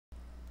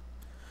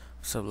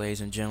What's up, ladies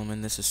and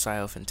gentlemen? This is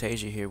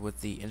Fantasia here with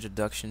the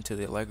introduction to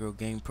the Allegro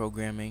game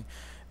programming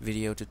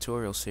video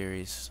tutorial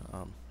series.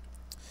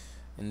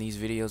 In these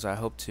videos, I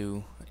hope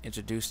to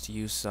introduce to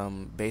you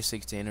some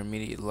basic to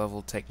intermediate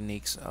level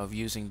techniques of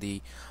using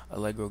the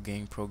Allegro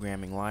game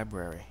programming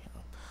library.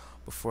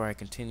 Before I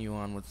continue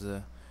on with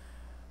the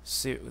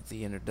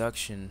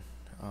introduction,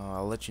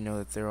 I'll let you know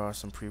that there are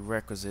some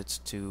prerequisites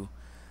to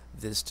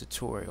this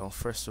tutorial.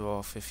 First of all,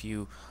 if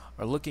you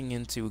are looking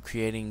into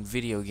creating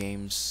video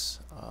games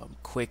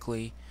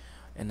quickly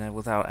and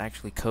without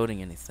actually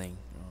coding anything,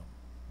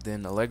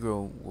 then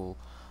Allegro will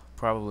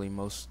probably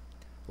most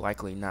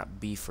likely not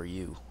be for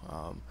you.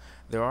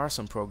 There are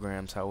some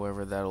programs,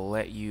 however, that'll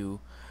let you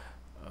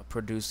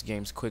produce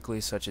games quickly,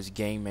 such as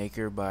Game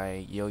Maker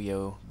by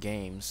Yo-Yo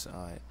Games,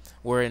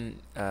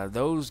 wherein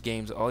those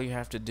games, all you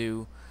have to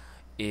do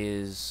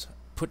is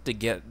put the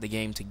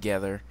game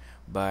together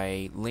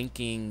by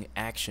linking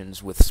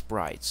actions with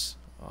sprites,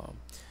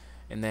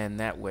 and then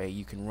that way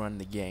you can run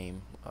the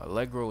game.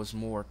 Allegro is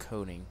more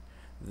coding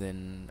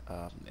than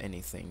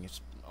anything.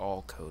 It's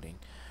all coding,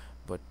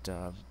 but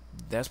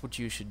that's what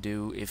you should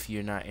do if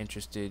you're not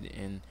interested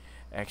in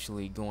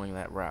actually going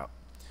that route.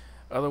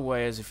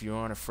 Otherwise, if you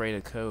aren't afraid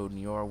of code and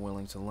you are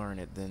willing to learn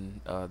it, then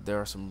there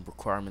are some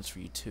requirements for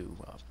you too.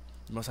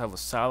 You must have a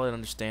solid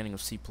understanding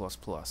of C++.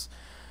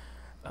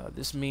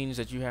 This means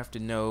that you have to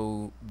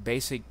know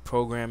basic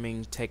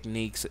programming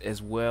techniques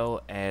as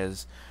well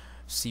as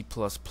C++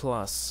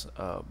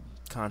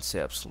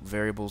 concepts,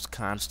 variables,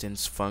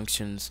 constants,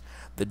 functions,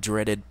 the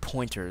dreaded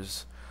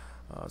pointers,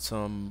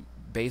 some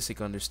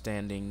basic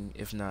understanding,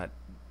 if not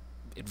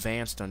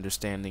advanced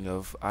understanding,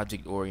 of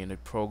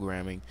object-oriented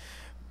programming,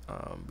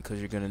 because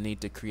you're going to need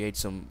to create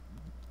some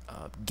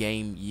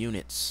game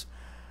units,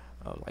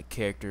 like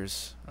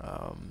characters,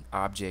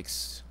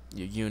 objects,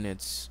 your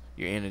units,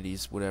 your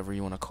entities, whatever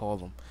you want to call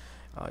them,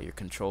 your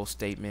control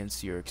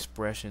statements, your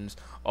expressions,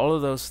 all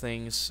of those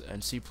things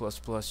in C++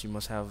 you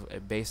must have a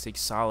basic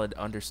solid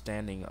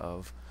understanding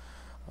of.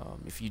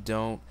 If you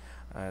don't,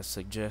 I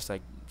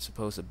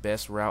suppose the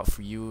best route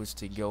for you is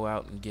to go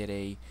out and get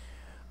a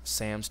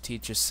Sam's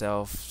Teach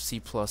Yourself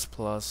C++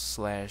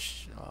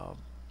 slash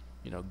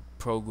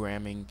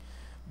programming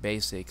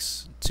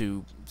basics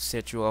to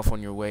set you off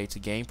on your way to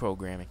game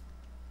programming.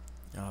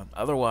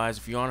 Otherwise,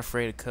 if you aren't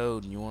afraid of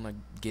code and you want to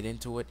get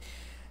into it,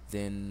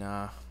 then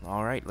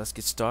alright, let's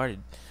get started.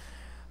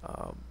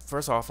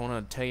 First off, I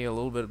want to tell you a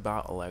little bit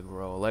about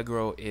Allegro.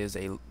 Allegro is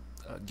a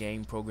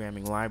game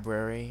programming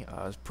library.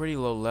 It's pretty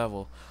low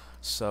level,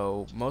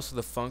 so most of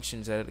the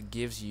functions that it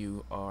gives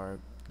you are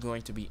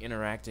going to be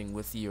interacting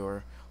with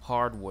your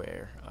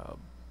hardware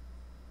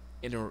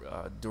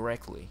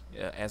directly,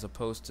 as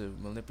opposed to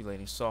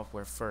manipulating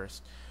software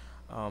first.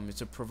 It's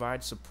to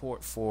provide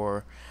support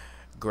for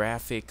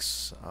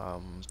graphics,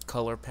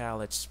 color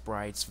palettes,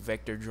 sprites,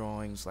 vector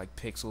drawings like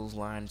pixels,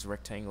 lines,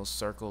 rectangles,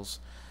 circles,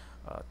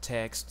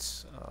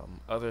 texts,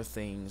 other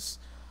things,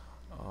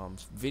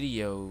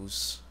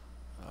 videos,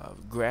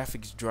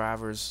 graphics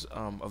drivers.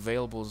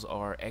 Availables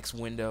are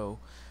Xwindow,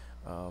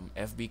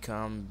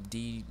 FBCom,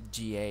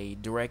 DGA,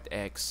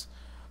 DirectX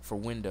for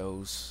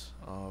Windows,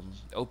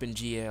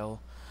 OpenGL.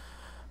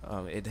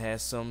 It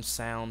has some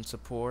sound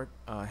support,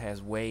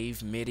 has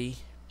Wave, MIDI.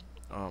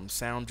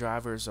 Sound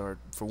drivers are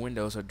for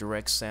Windows are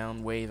direct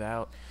sound wave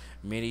out,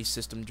 MIDI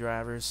system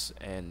drivers,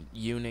 and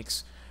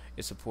Unix.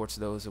 It supports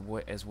those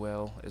as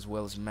well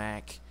as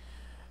Mac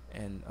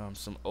and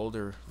some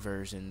older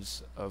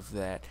versions of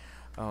that.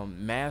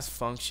 Math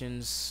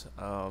functions,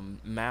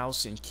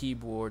 mouse and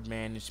keyboard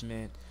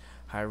management,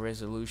 high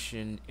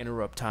resolution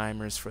interrupt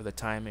timers for the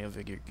timing of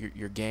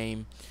your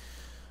game.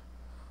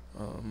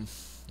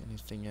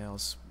 Anything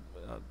else?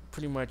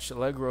 Pretty much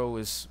Allegro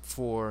is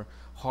for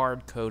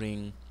hard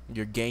coding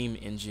your game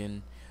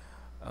engine,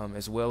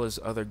 as well as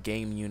other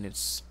game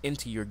units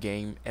into your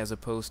game, as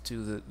opposed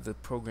to the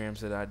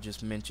programs that I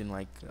just mentioned,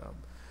 like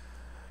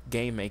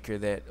Game Maker,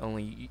 that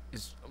only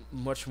is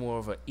much more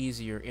of an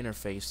easier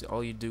interface.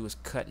 All you do is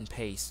cut and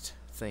paste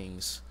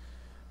things.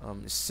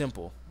 It's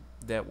simple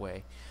that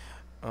way.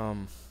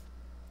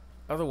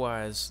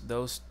 Otherwise,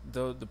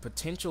 the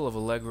potential of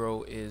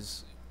Allegro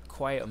is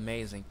quite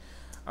amazing.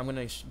 I'm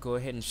gonna go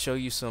ahead and show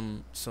you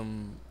some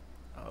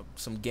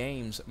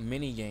games,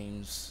 mini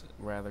games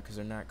rather, because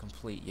they're not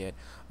complete yet,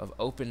 of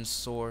open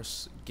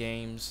source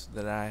games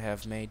that I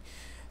have made.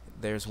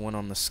 There's one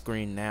on the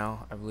screen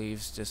now. I believe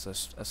it's just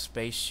a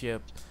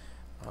spaceship,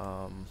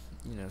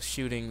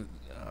 shooting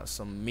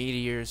some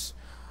meteors.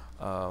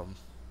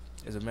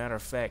 As a matter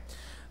of fact,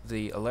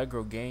 the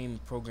Allegro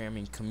game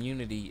programming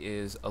community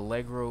is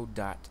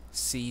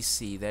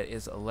allegro.cc. That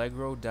is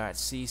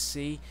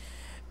allegro.cc.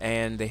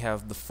 And they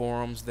have the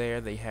forums there,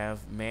 they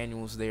have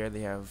manuals there, they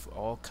have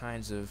all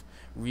kinds of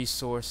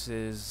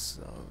resources,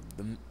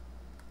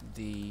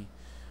 the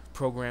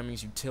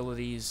programming's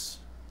utilities,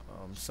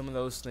 some of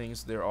those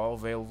things, they're all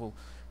available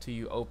to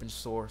you open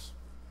source.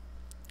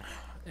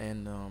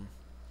 And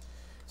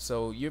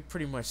so you're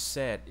pretty much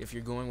set. If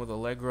you're going with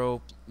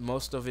Allegro,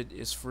 most of it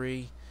is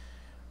free.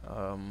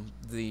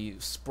 The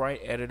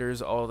sprite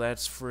editors, all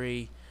that's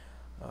free.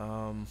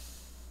 At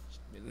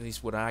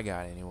least what I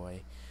got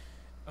anyway.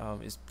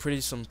 It's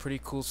some pretty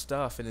cool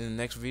stuff. And in the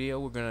next video,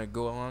 we're gonna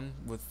go on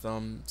with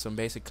some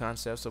basic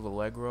concepts of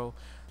Allegro.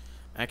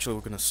 Actually,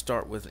 we're gonna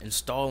start with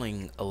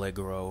installing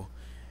Allegro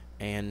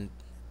and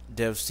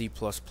Dev C++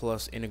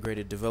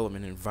 integrated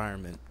development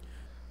environment.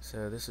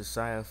 So this is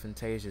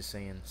Fantasia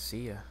saying,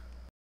 see ya.